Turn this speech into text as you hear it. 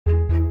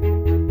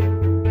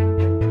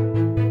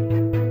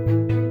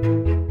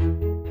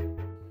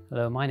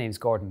My name is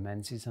Gordon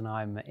Menzies and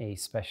I'm a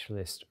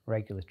specialist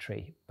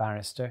regulatory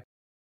barrister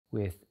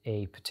with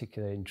a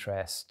particular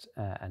interest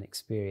and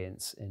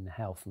experience in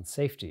health and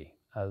safety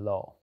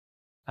law.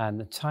 And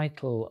the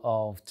title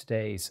of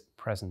today's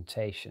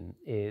presentation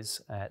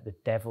is The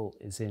Devil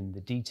is in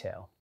the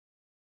Detail.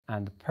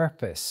 And the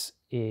purpose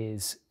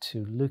is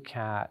to look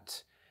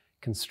at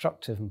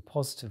constructive and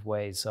positive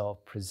ways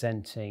of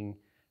presenting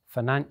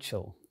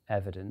financial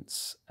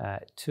evidence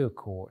to a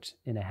court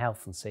in a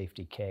health and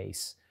safety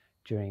case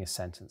during a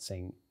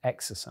sentencing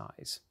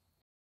exercise.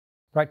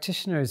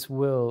 Practitioners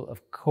will,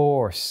 of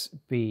course,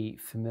 be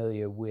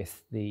familiar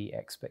with the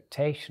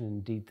expectation,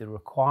 indeed the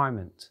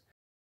requirement,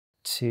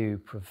 to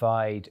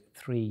provide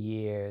 3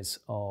 years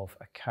of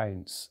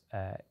accounts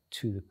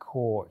to the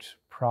court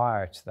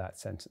prior to that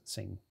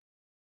sentencing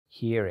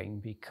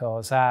hearing,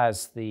 because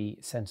as the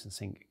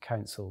Sentencing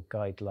Council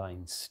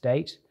guidelines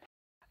state,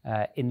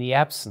 in the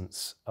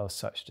absence of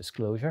such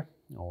disclosure,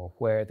 or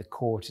where the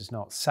court is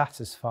not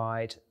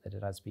satisfied that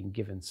it has been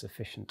given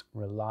sufficient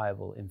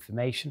reliable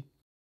information,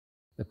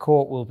 the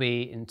court will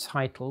be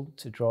entitled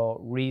to draw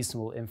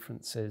reasonable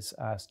inferences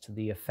as to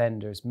the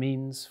offender's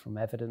means from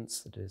evidence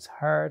that is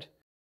heard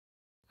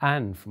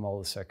and from all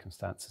the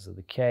circumstances of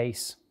the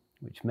case,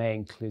 which may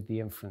include the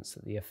inference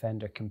that the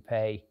offender can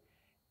pay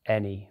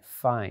any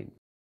fine.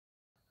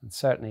 And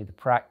certainly the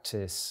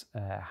practice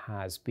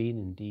has been,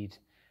 indeed,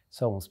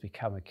 it's almost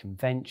become a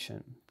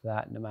convention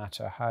that no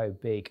matter how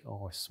big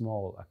or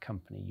small a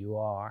company you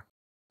are,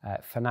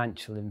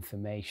 financial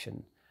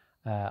information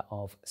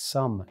of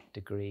some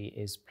degree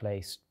is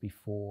placed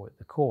before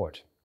the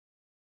court.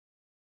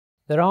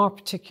 There are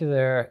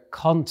particular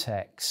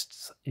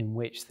contexts in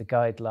which the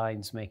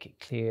guidelines make it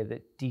clear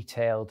that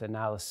detailed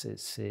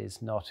analysis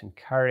is not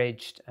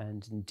encouraged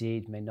and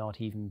indeed may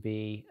not even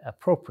be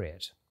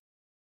appropriate.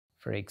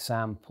 For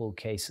example,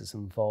 cases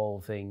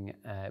involving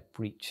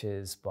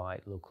breaches by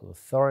local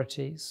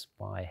authorities,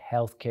 by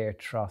healthcare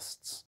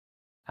trusts,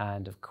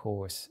 and of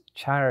course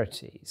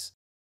charities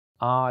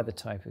are the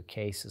type of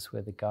cases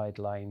where the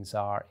guidelines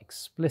are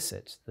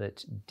explicit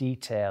that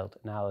detailed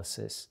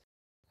analysis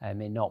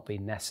may not be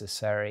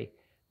necessary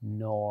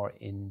nor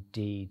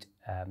indeed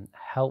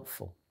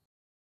helpful.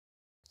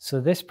 So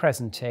this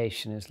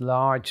presentation is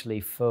largely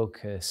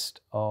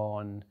focused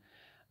on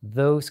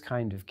those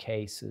kind of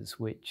cases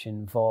which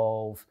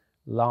involve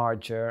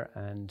larger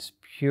and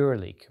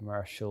purely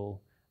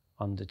commercial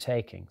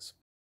undertakings.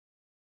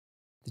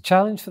 The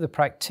challenge for the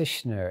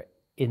practitioner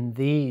in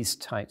these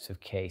types of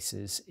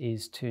cases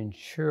is to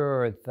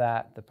ensure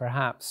that the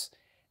perhaps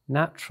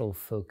natural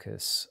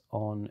focus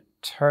on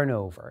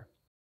turnover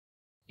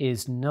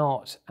is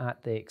not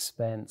at the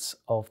expense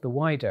of the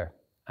wider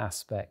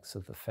aspects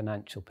of the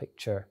financial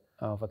picture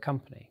of a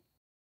company.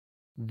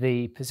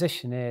 The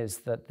position is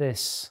that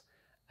this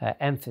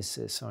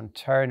emphasis on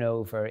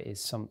turnover is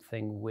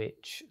something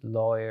which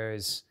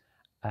lawyers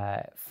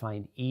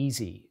find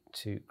easy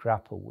to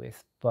grapple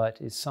with, but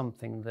is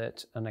something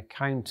that an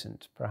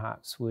accountant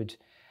perhaps would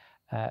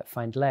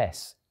find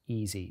less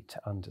easy to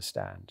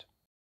understand.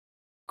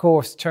 Of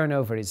course,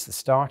 turnover is the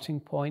starting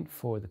point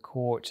for the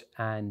court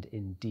and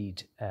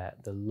indeed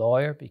the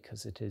lawyer,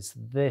 because it is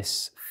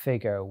this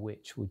figure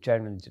which will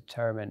generally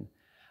determine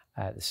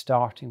the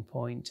starting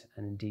point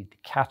and indeed the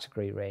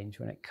category range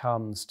when it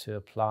comes to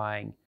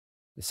applying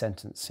the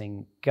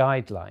sentencing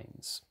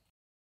guidelines.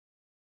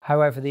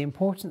 However, the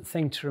important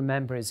thing to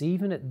remember is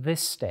even at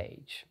this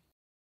stage,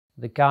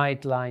 the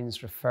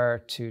guidelines refer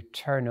to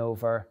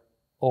turnover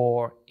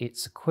or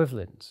its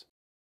equivalent.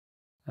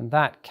 And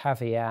that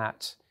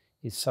caveat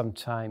is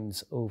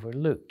sometimes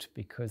overlooked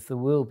because there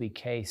will be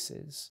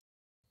cases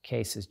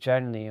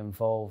generally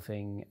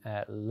involving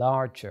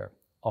larger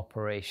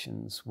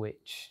operations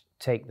which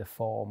take the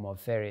form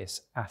of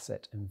various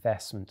asset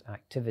investment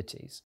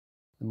activities.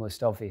 The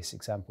most obvious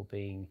example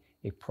being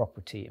a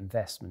property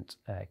investment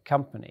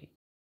company,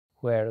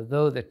 where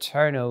although the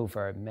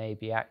turnover may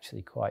be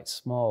actually quite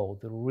small,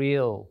 the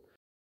real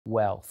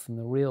wealth and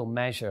the real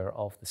measure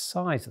of the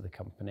size of the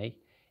company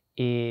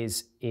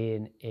is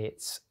in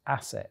its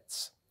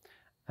assets.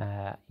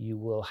 You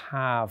will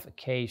have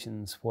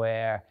occasions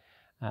where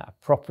a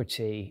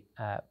property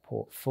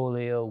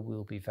portfolio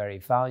will be very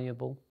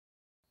valuable,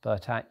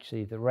 but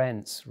actually the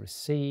rents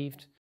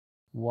received,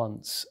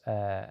 once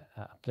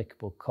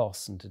applicable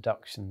costs and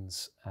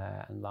deductions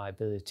and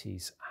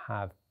liabilities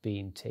have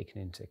been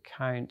taken into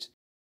account,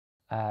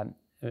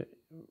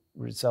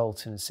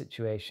 result in a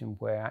situation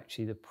where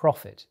actually the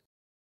profit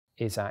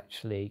is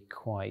actually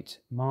quite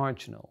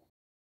marginal.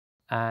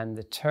 And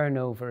the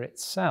turnover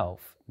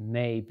itself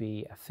may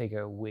be a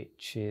figure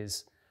which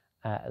is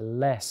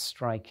less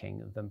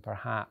striking than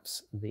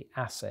perhaps the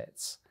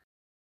assets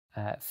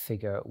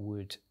figure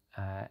would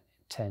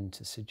tend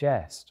to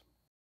suggest.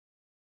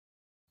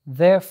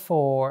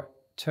 Therefore,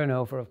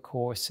 turnover, of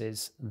course,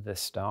 is the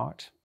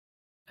start,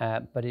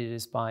 but it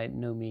is by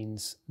no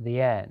means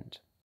the end.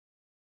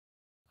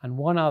 And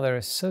one other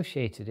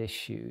associated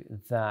issue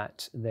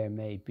that there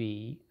may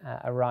be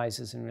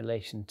arises in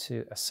relation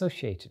to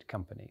associated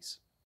companies.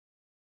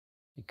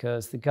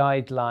 because the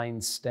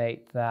guidelines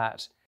state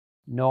that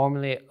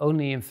normally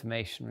only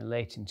information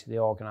relating to the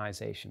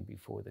organisation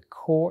before the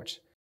court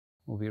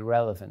will be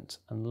relevant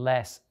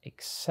unless,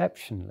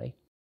 exceptionally,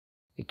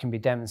 it can be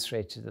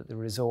demonstrated that the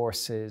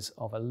resources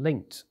of a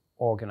linked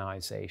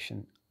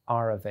organisation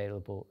are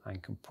available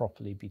and can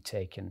properly be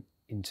taken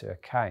into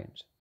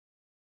account.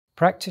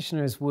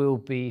 Practitioners will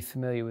be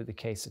familiar with the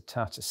case of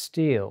Tata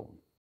Steel,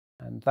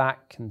 and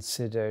that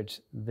considered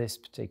this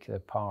particular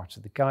part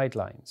of the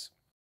guidelines.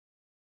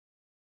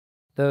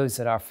 Those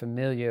that are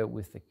familiar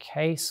with the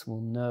case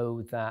will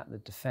know that the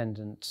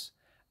defendant,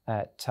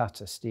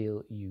 Tata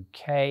Steel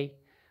UK,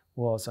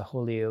 was a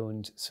wholly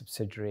owned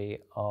subsidiary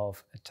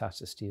of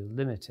Tata Steel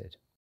Limited.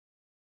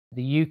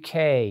 The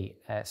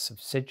UK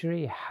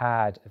subsidiary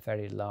had a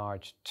very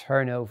large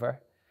turnover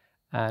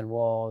and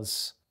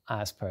was,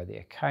 as per the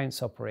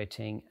accounts,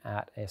 operating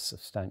at a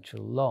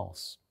substantial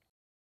loss.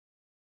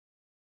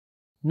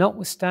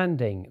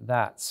 Notwithstanding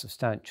that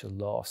substantial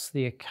loss,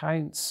 the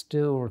accounts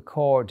still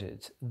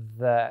recorded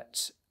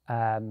that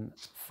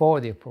for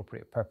the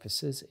appropriate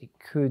purposes, it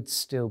could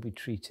still be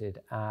treated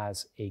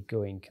as a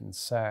going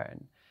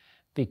concern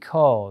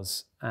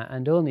because,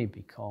 and only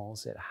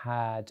because, it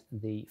had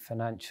the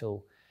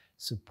financial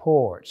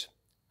support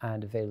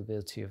and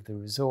availability of the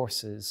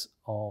resources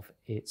of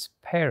its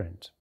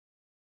parent.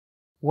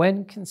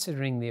 When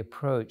considering the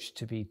approach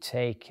to be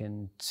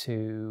taken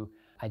to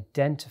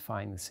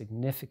identifying the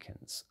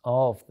significance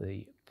of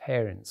the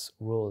parent's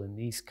role in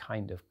these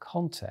kind of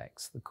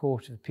contexts, the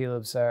Court of Appeal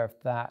observed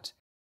that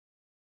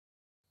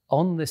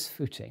on this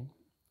footing,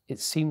 it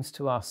seems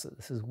to us that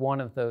this is one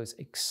of those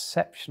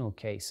exceptional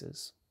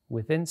cases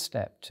within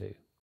Step 2,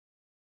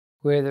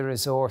 where the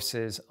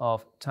resources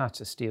of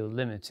Tata Steel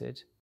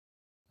Limited,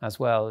 as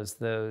well as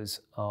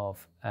those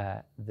of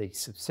the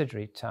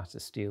subsidiary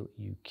Tata Steel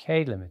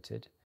UK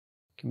Limited,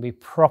 can be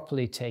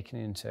properly taken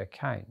into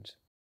account.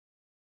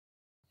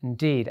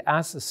 Indeed,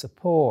 as the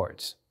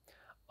support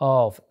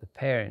of the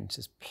parent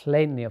is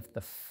plainly of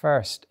the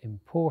first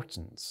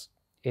importance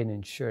in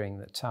ensuring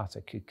that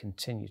Tata could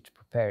continue to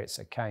prepare its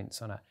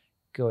accounts on a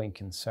going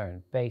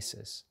concern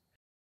basis,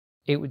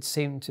 it would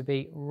seem to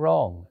be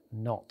wrong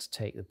not to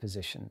take the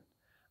position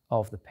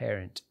of the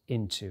parent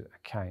into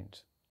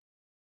account.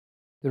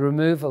 The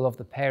removal of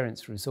the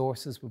parent's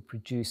resources would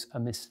produce a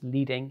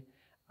misleading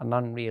and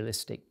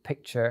unrealistic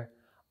picture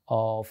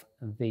of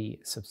the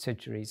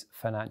subsidiary's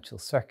financial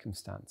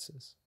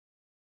circumstances.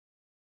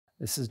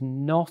 This is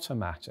not a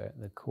matter,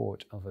 the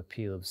Court of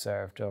Appeal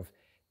observed, of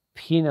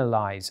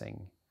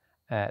penalising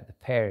the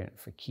parent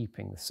for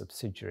keeping the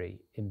subsidiary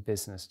in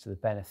business to the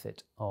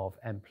benefit of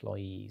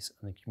employees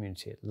and the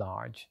community at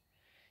large.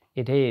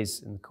 It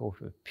is, in the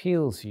Court of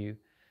Appeal's view,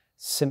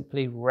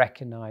 simply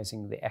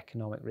recognising the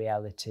economic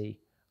reality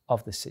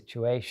of the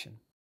situation.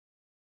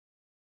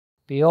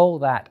 Be all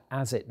that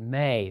as it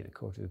may, the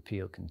Court of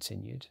Appeal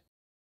continued,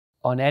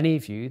 on any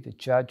view, the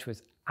judge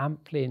was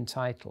amply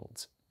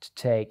entitled to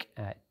take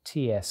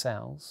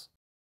TSL's,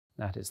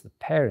 that is the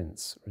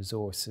parent's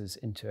resources,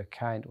 into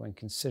account when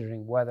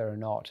considering whether or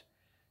not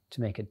to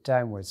make a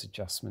downwards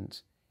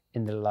adjustment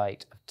in the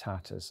light of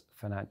Tata's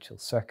financial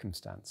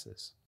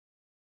circumstances.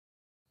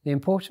 The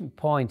important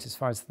point as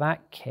far as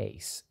that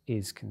case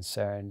is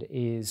concerned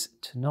is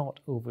to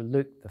not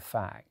overlook the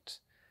fact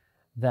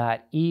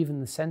that even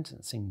the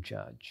sentencing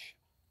judge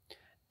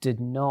did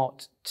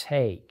not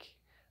take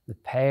the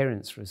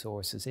parent's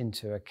resources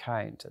into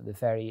account at the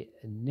very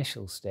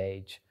initial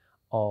stage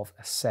of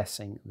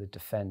assessing the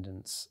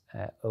defendant's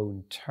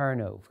own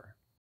turnover.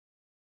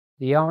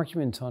 The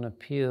argument on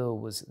appeal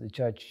was that the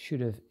judge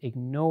should have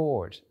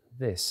ignored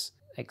this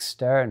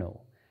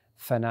external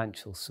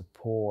financial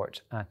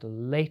support at a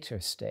later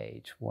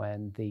stage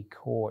when the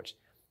court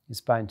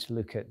is bound to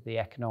look at the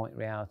economic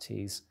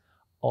realities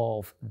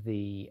of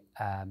the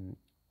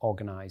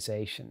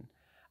organisation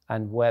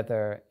and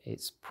whether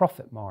its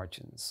profit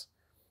margins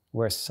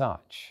were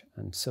such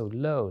and so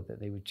low that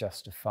they would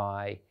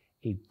justify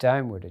a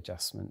downward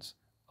adjustment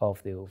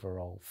of the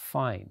overall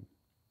fine.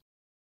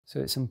 So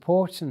it's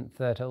important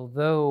that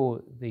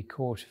although the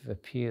Court of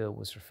Appeal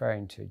was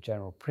referring to a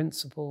general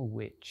principle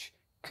which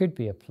could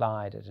be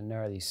applied at an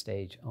early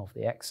stage of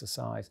the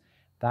exercise,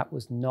 that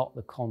was not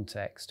the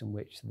context in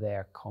which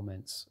their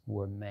comments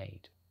were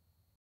made.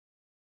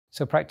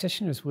 So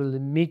practitioners will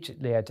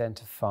immediately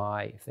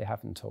identify, if they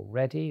haven't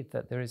already,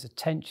 that there is a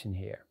tension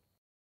here.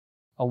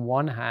 On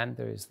one hand,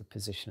 there is the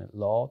position at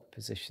law, the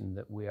position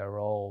that we are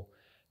all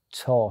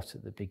taught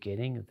at the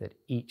beginning, that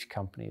each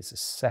company is a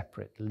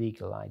separate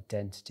legal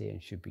identity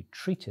and should be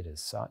treated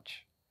as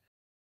such.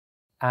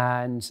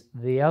 And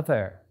the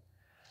other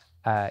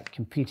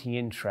competing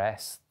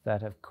interests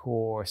that, of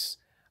course,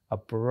 a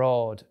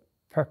broad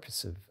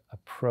purposive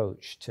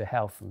approach to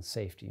health and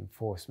safety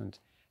enforcement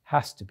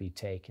has to be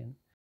taken,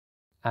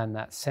 and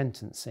that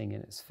sentencing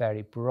in its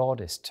very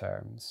broadest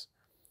terms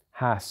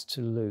has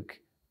to look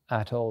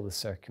at all the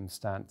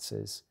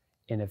circumstances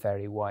in a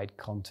very wide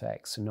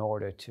context in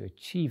order to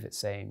achieve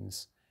its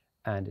aims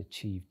and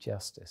achieve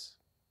justice.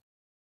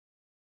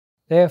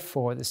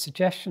 Therefore, the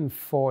suggestion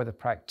for the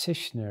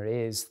practitioner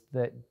is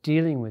that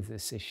dealing with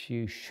this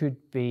issue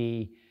should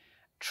be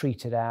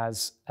treated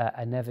as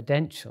an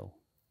evidential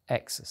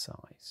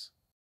exercise.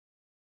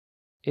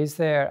 Is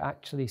there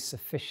actually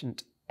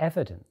sufficient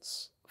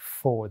evidence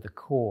for the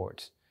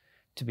court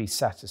to be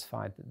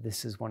satisfied that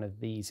this is one of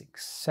these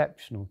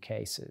exceptional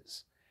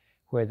cases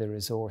where the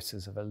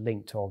resources of a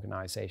linked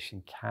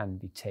organisation can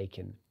be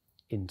taken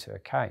into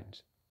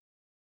account?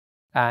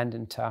 And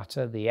in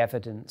Tata, the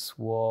evidence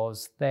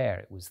was there.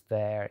 It was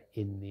there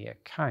in the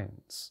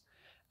accounts.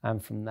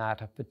 And from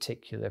that, a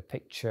particular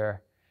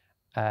picture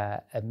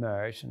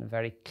emerged, and a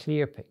very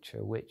clear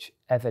picture, which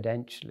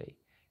evidentially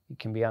it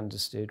can be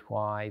understood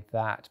why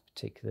that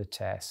particular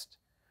test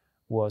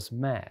was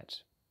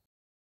met.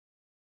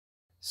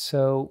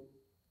 So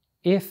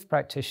if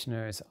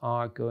practitioners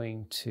are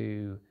going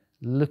to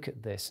look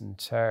at this in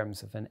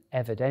terms of an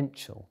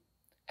evidential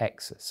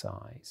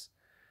exercise,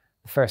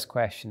 the first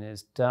question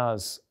is,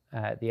 does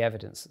the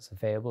evidence that's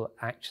available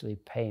actually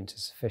paint a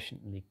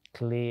sufficiently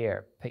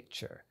clear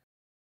picture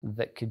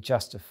that could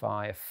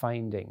justify a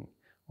finding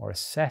or a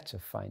set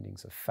of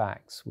findings of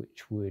facts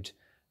which would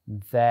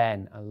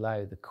then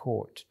allow the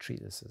court to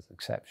treat this as an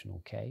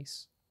exceptional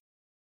case?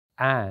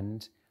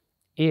 And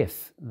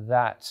if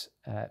that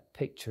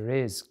picture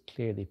is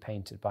clearly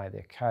painted by the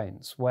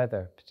accounts,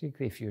 whether,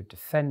 particularly if you're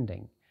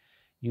defending,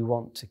 you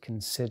want to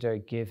consider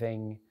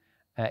giving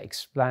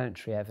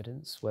explanatory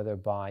evidence, whether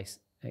by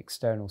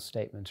external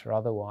statement or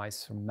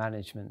otherwise from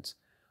management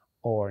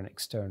or an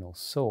external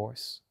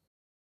source,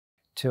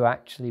 to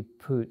actually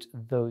put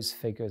those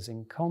figures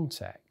in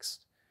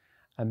context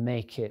and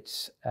make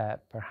it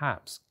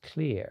perhaps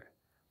clear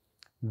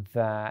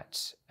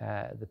that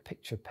the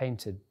picture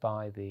painted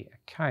by the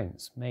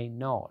accounts may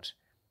not,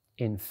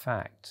 in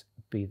fact,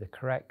 be the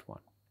correct one.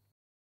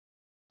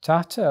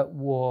 Tata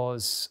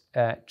was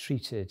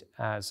treated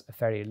as a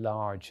very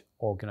large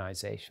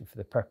organisation for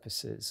the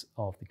purposes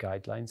of the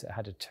guidelines. It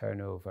had a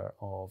turnover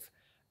of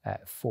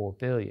 4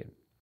 billion.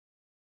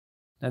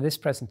 Now, this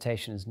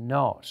presentation is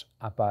not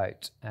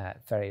about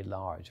very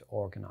large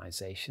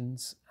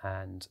organisations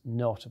and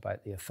not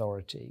about the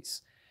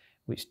authorities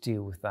which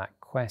deal with that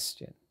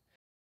question.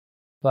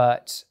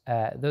 But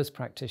those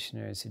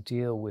practitioners who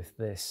deal with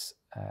this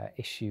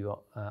issue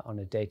on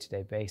a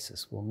day-to-day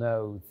basis will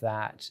know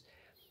that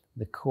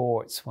the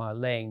courts, while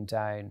laying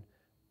down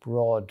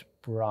broad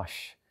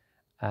brush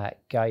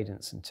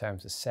guidance in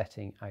terms of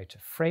setting out a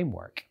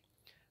framework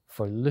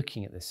for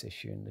looking at this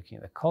issue and looking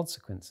at the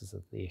consequences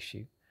of the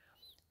issue,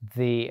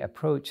 the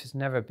approach has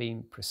never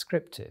been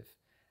prescriptive,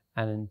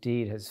 and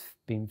indeed has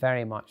been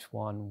very much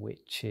one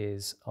which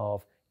is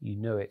of, you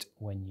know it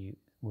when you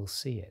will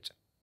see it.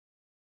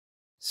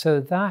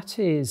 So that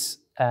is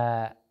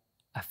a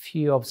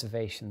few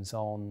observations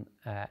on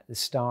the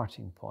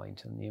starting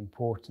point and the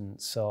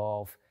importance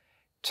of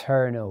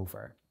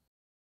turnover,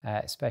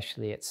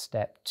 especially at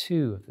step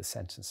 2 of the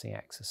sentencing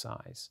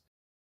exercise.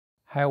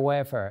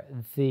 However,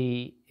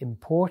 the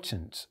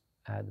important,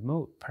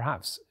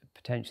 perhaps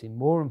potentially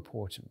more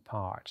important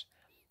part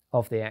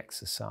of the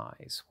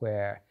exercise,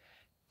 where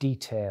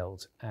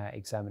detailed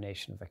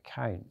examination of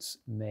accounts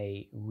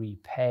may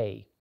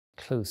repay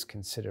close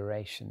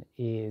consideration,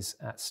 is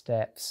at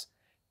steps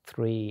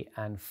 3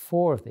 and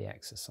 4 of the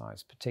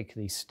exercise,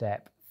 particularly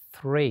step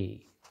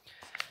 3.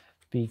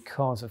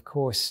 Because, of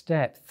course,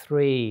 step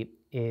 3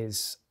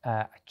 is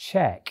a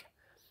check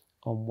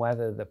on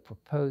whether the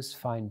proposed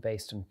fine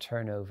based on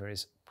turnover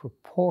is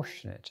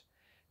proportionate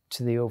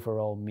to the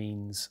overall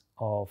means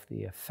of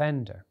the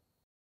offender.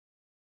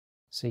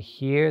 So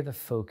here the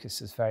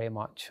focus is very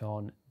much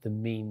on the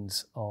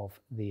means of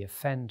the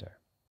offender.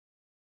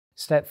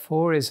 Step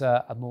 4 is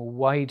a more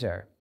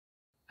wider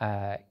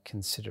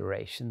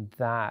consideration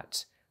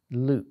that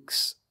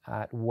looks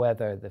at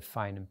whether the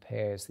fine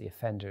impairs the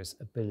offender's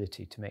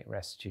ability to make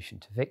restitution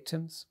to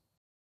victims,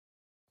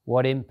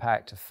 what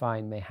impact a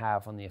fine may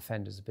have on the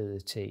offender's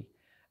ability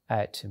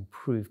to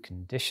improve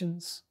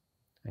conditions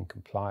and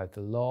comply with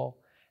the law,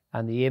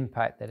 and the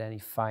impact that any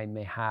fine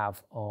may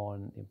have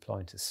on the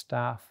employment of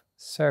staff,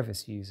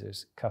 service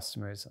users,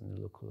 customers, and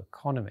the local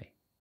economy.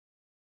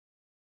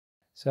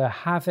 So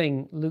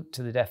having looked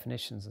to the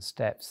definitions of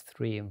steps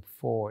 3 and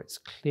 4, it's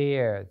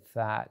clear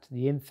that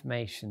the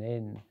information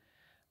in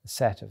the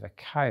set of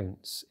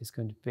accounts is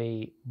going to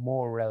be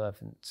more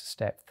relevant to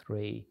step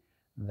 3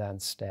 than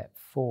step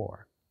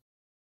 4.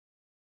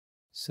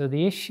 So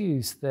the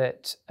issues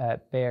that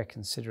bear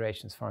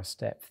consideration as far as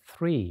step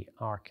 3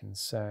 are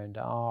concerned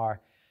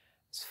are,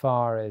 as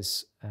far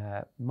as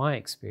my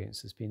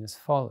experience has been, as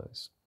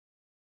follows.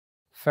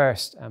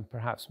 First, and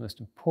perhaps most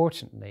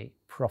importantly,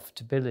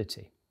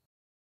 profitability.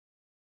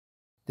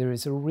 There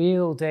is a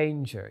real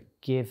danger,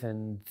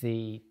 given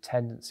the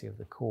tendency of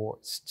the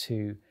courts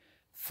to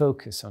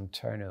focus on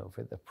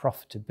turnover, the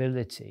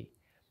profitability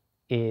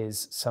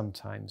is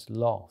sometimes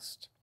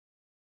lost.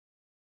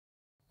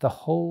 The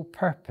whole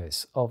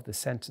purpose of the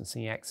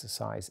sentencing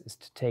exercise is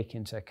to take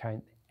into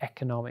account the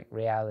economic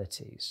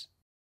realities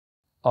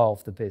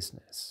of the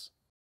business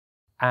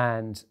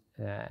and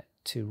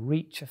to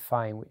reach a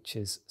fine which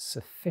is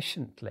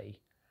sufficiently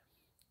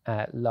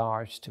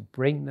large to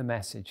bring the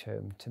message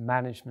home to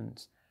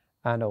management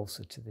and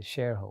also to the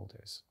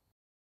shareholders.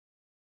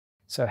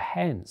 So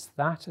hence,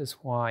 that is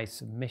why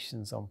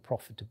submissions on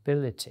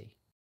profitability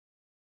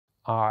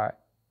are,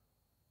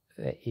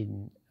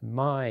 in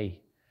my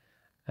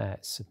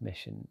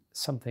submission,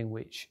 something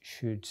which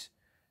should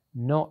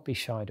not be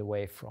shied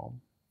away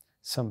from,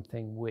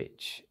 something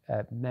which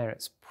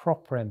merits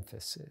proper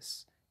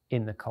emphasis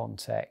in the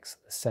context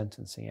of the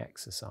sentencing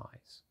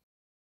exercise.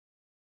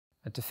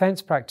 A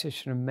defence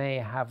practitioner may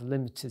have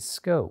limited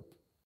scope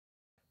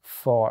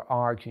for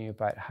arguing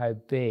about how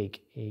big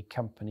a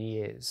company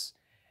is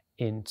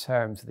in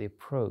terms of the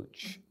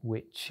approach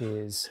which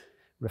is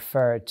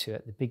referred to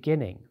at the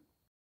beginning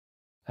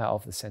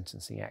of the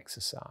sentencing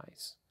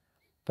exercise,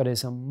 but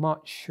is on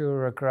much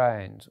surer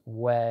ground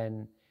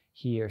when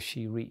he or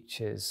she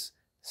reaches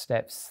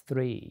steps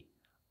 3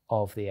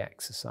 of the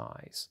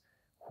exercise,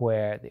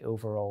 where the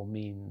overall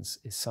means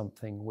is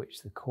something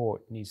which the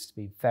court needs to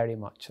be very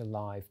much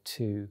alive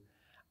to,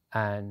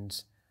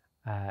 and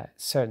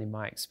certainly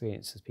my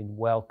experience has been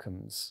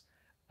welcomes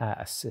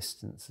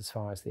assistance as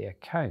far as the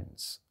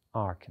accounts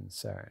are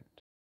concerned.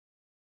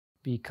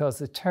 Because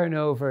the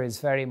turnover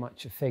is very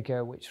much a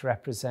figure which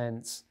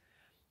represents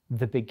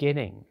the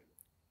beginning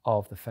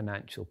of the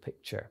financial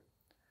picture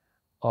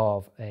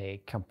of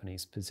a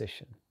company's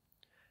position.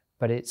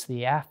 But it's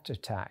the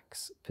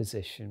after-tax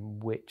position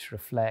which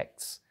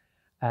reflects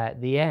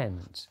the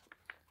end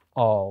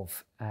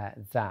of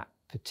that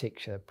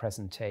particular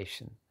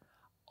presentation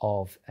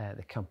of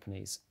the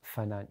company's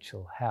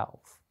financial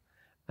health.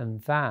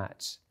 And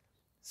that,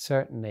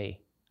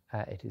 certainly,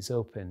 it is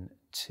open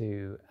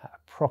to a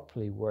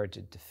properly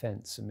worded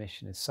defence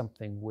submission, is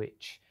something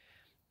which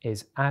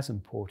is as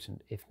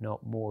important, if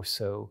not more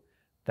so,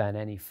 than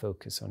any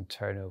focus on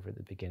turnover at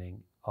the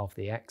beginning of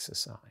the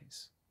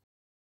exercise.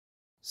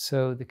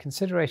 So the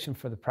consideration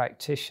for the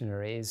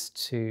practitioner is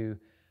to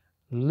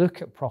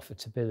look at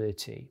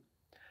profitability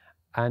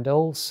and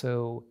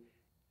also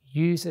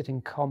use it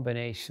in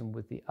combination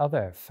with the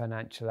other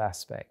financial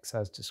aspects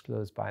as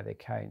disclosed by the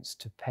accounts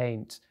to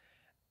paint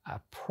a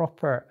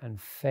proper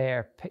and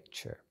fair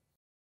picture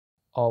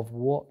of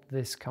what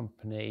this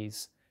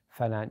company's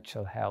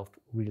financial health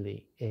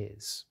really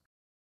is.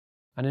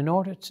 And in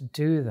order to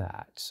do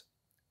that,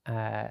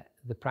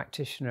 the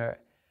practitioner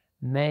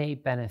may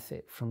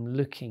benefit from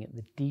looking at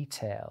the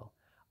detail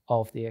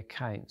of the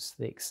accounts to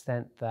the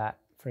extent that,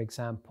 for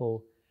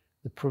example,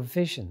 the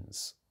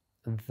provisions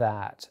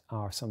that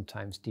are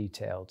sometimes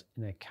detailed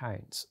in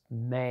accounts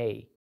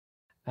may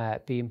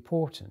be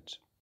important.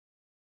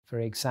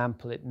 For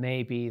example, it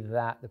may be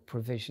that the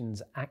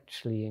provisions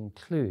actually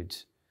include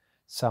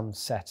some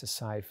set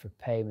aside for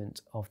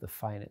payment of the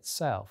fine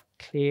itself.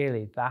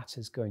 Clearly, that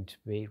is going to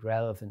be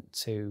relevant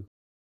to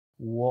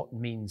what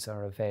means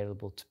are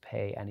available to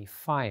pay any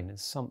fine,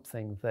 is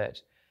something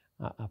that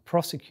a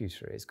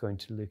prosecutor is going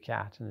to look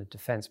at, and a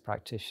defence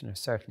practitioner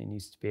certainly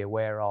needs to be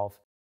aware of,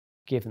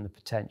 given the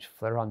potential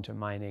for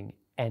undermining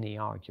any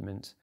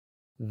argument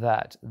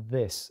that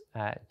this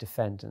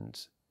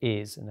defendant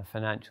is in a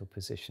financial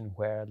position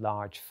where a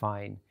large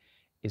fine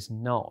is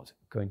not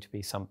going to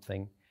be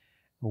something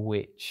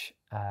which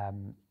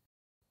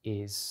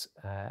is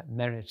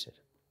merited.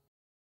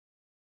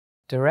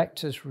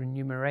 Directors'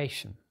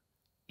 remuneration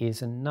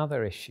is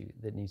another issue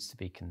that needs to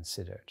be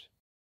considered.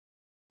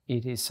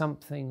 It is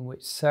something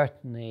which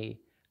certainly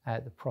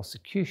the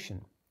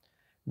prosecution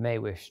may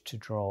wish to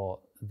draw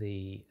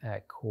the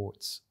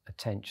court's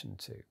attention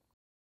to.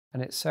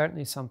 And it's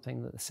certainly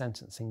something that the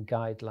sentencing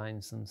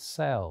guidelines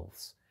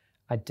themselves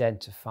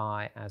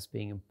identify as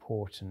being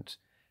important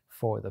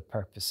for the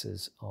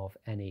purposes of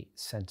any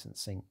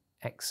sentencing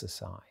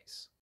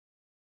exercise.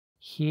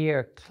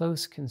 Here,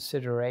 close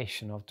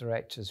consideration of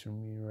directors'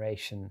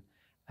 remuneration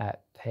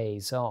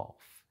pays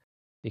off,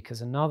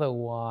 because an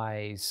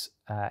otherwise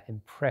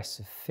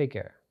impressive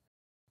figure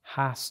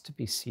has to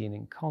be seen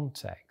in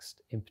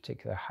context, in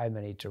particular how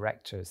many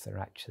directors there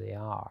actually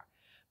are,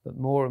 but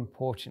more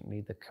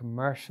importantly, the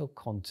commercial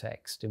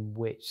context in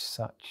which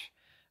such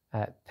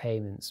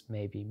payments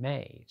may be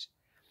made.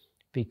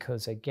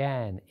 Because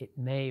again, it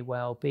may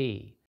well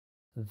be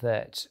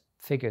that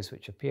figures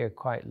which appear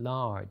quite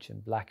large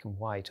in black and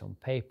white on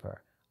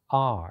paper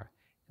are,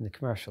 in the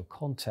commercial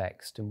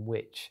context in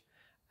which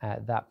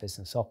that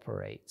business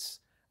operates,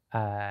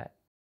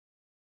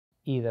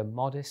 either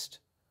modest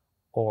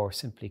or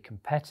simply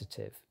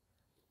competitive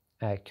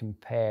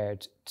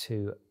compared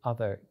to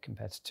other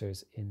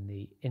competitors in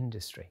the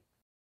industry.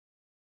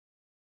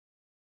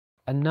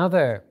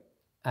 Another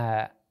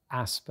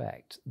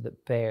aspect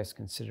that bears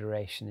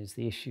consideration is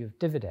the issue of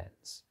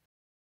dividends.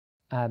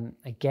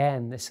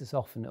 Again, this is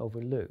often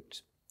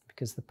overlooked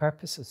because the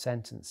purpose of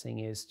sentencing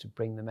is to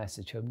bring the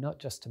message home not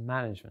just to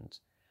management,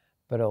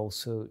 but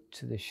also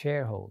to the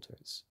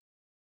shareholders.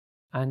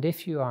 And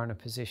if you are in a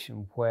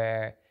position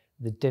where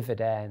the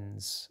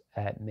dividends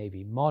may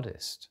be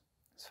modest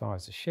as far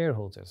as the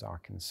shareholders are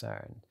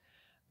concerned,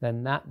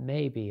 then that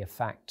may be a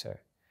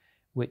factor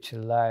which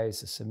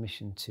allows a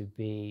submission to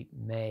be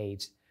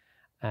made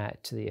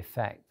to the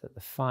effect that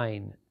the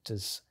fine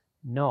does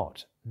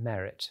not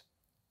merit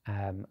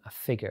a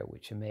figure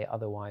which it may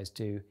otherwise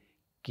do,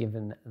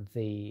 given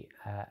the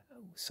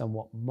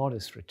somewhat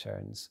modest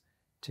returns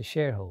to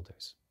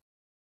shareholders.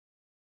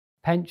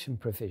 Pension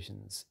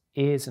provisions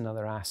is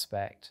another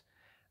aspect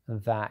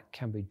that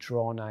can be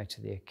drawn out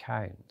of the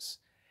accounts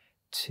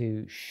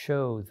to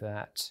show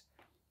that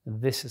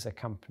this is a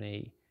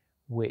company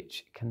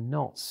which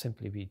cannot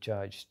simply be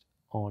judged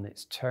on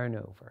its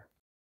turnover.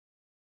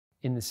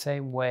 In the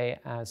same way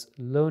as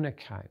loan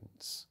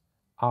accounts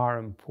are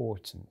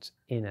important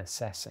in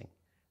assessing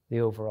the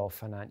overall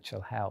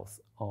financial health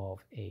of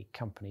a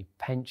company,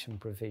 pension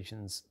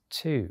provisions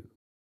too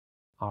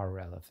are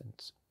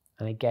relevant.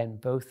 And again,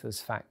 both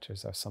those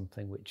factors are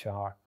something which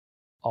are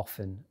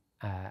often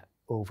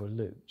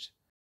overlooked.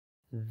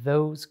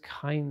 Those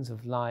kinds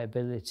of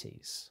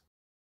liabilities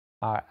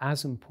are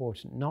as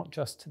important not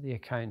just to the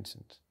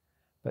accountant,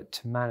 but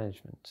to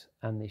management,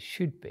 and they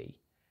should be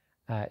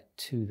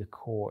to the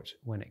court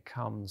when it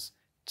comes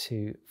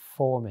to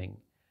forming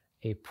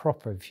a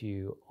proper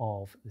view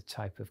of the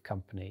type of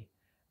company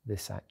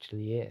this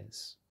actually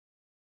is.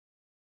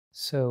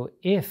 So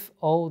if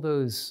all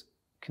those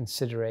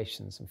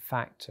considerations and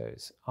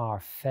factors are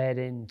fed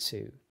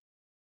into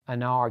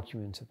an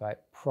argument about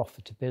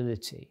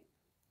profitability,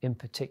 in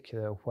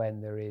particular when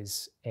there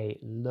is a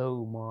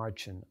low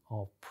margin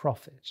of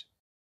profit,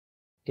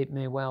 it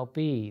may well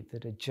be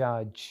that a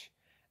judge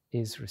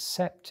is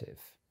receptive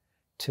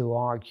to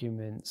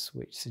arguments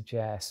which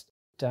suggest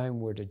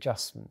downward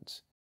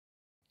adjustment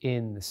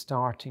in the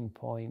starting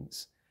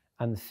points,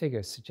 and the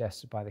figures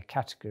suggested by the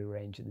category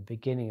range at the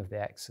beginning of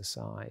the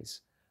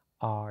exercise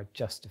are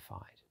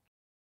justified.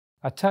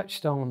 I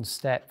touched on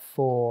step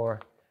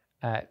 4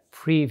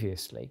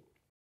 previously,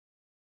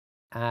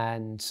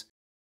 and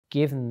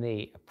given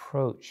the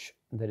approach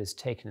that is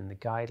taken in the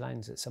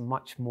guidelines, it's a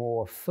much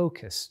more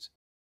focused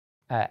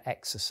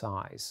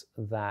exercise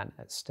than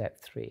at step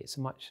 3. It's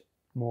a much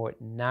more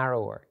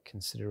narrower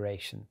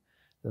consideration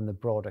than the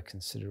broader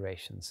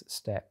considerations at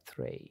step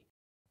 3.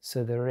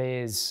 So there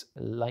is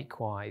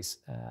likewise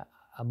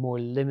a more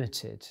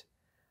limited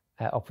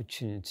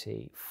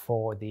opportunity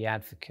for the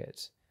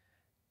advocate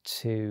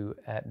to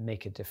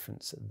make a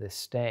difference at this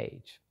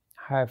stage.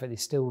 However, they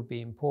still would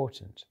be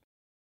important.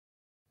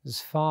 As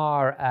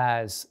far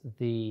as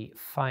the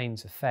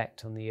fine's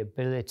effect on the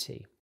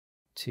ability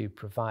to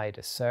provide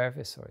a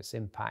service or its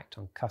impact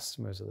on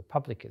customers or the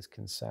public is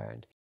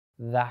concerned,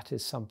 that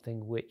is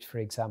something which, for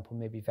example,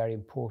 may be very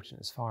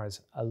important as far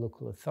as a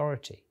local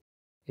authority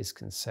is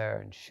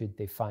concerned, should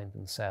they find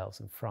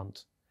themselves in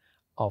front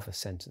of a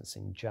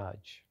sentencing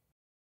judge.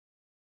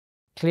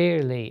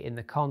 Clearly, in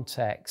the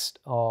context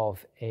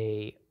of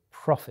a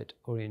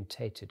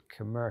profit-orientated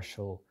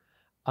commercial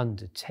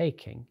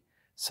undertaking,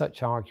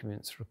 such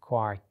arguments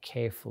require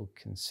careful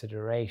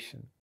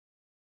consideration.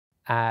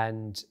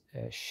 And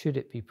should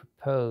it be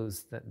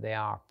proposed that they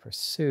are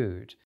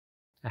pursued,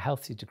 a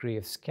healthy degree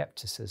of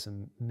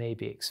skepticism may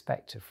be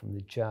expected from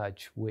the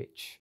judge,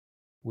 which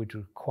would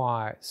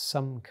require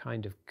some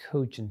kind of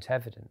cogent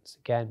evidence,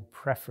 again,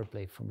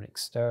 preferably from an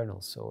external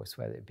source,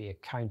 whether it be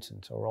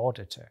accountant or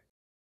auditor,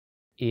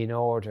 in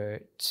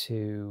order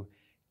to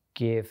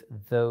give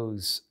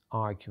those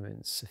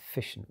arguments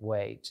sufficient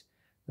weight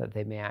that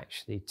they may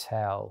actually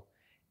tell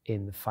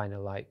in the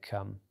final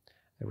outcome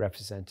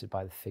represented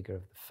by the figure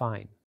of the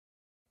fine.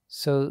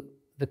 So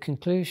the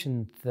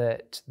conclusion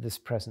that this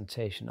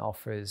presentation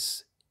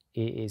offers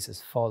is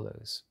as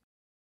follows.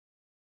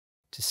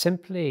 To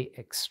simply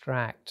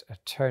extract a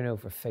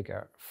turnover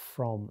figure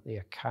from the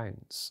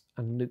accounts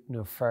and look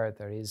no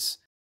further is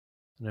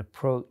an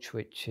approach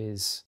which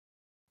is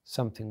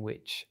something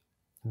which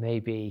may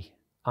be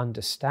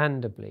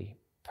understandably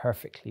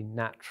perfectly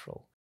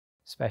natural,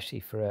 especially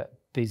for a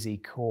busy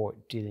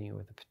court dealing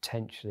with a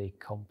potentially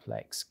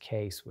complex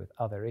case with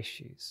other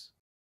issues.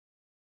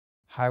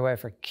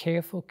 However,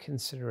 careful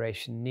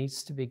consideration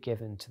needs to be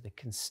given to the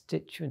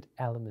constituent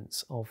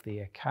elements of the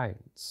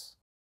accounts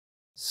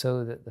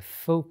so that the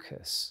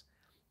focus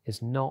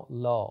is not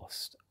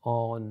lost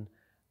on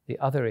the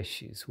other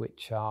issues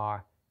which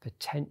are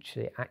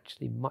potentially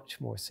actually much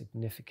more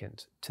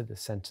significant to the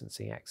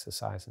sentencing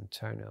exercise and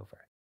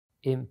turnover,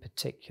 in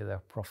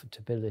particular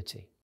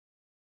profitability.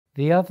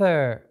 The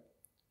other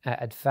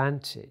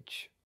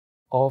advantage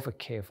of a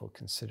careful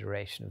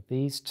consideration of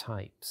these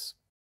types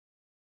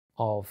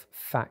of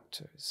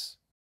factors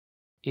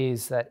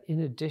is that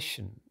in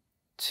addition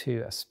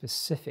to a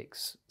specific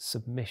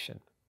submission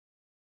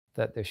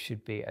that there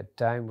should be a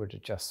downward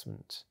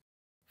adjustment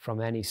from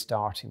any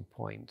starting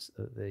point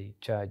that the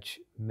judge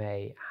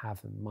may have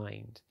in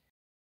mind,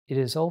 it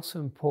is also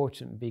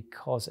important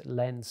because it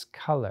lends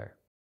colour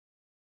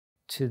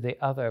to the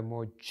other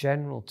more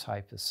general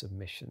type of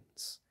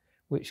submissions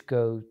which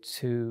go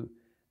to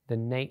the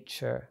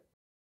nature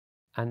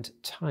and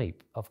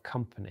type of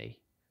company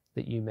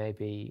that you may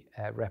be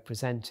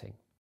representing.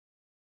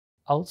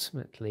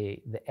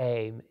 Ultimately, the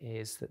aim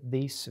is that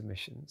these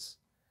submissions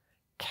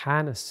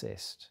can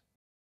assist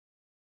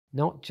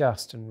not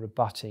just in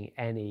rebutting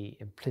any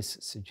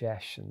implicit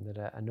suggestion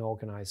that an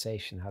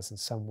organisation has in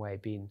some way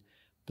been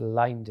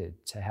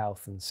blinded to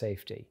health and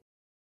safety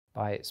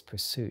by its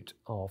pursuit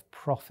of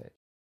profit,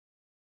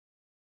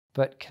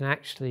 but can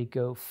actually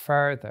go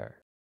further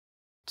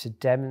to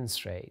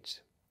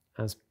demonstrate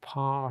as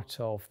part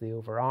of the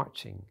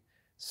overarching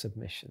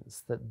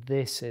submissions that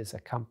this is a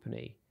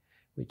company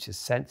which is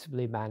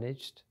sensibly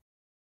managed,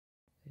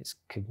 its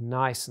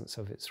cognizance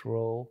of its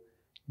role,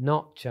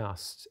 not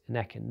just in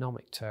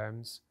economic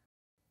terms,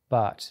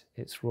 but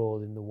its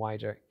role in the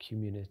wider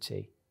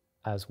community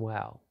as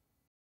well.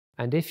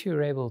 And if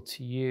you're able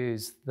to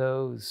use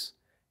those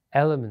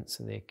elements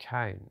in the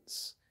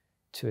accounts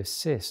to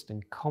assist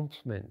and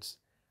complement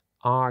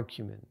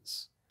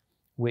arguments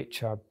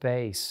which are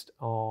based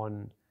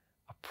on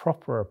a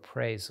proper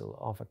appraisal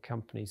of a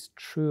company's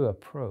true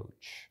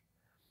approach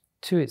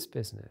to its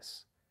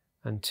business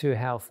and to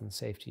health and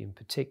safety in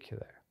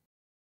particular,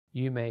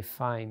 you may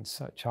find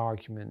such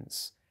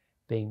arguments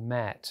being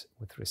met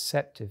with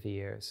receptive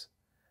ears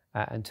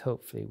and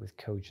hopefully with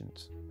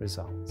cogent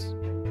results.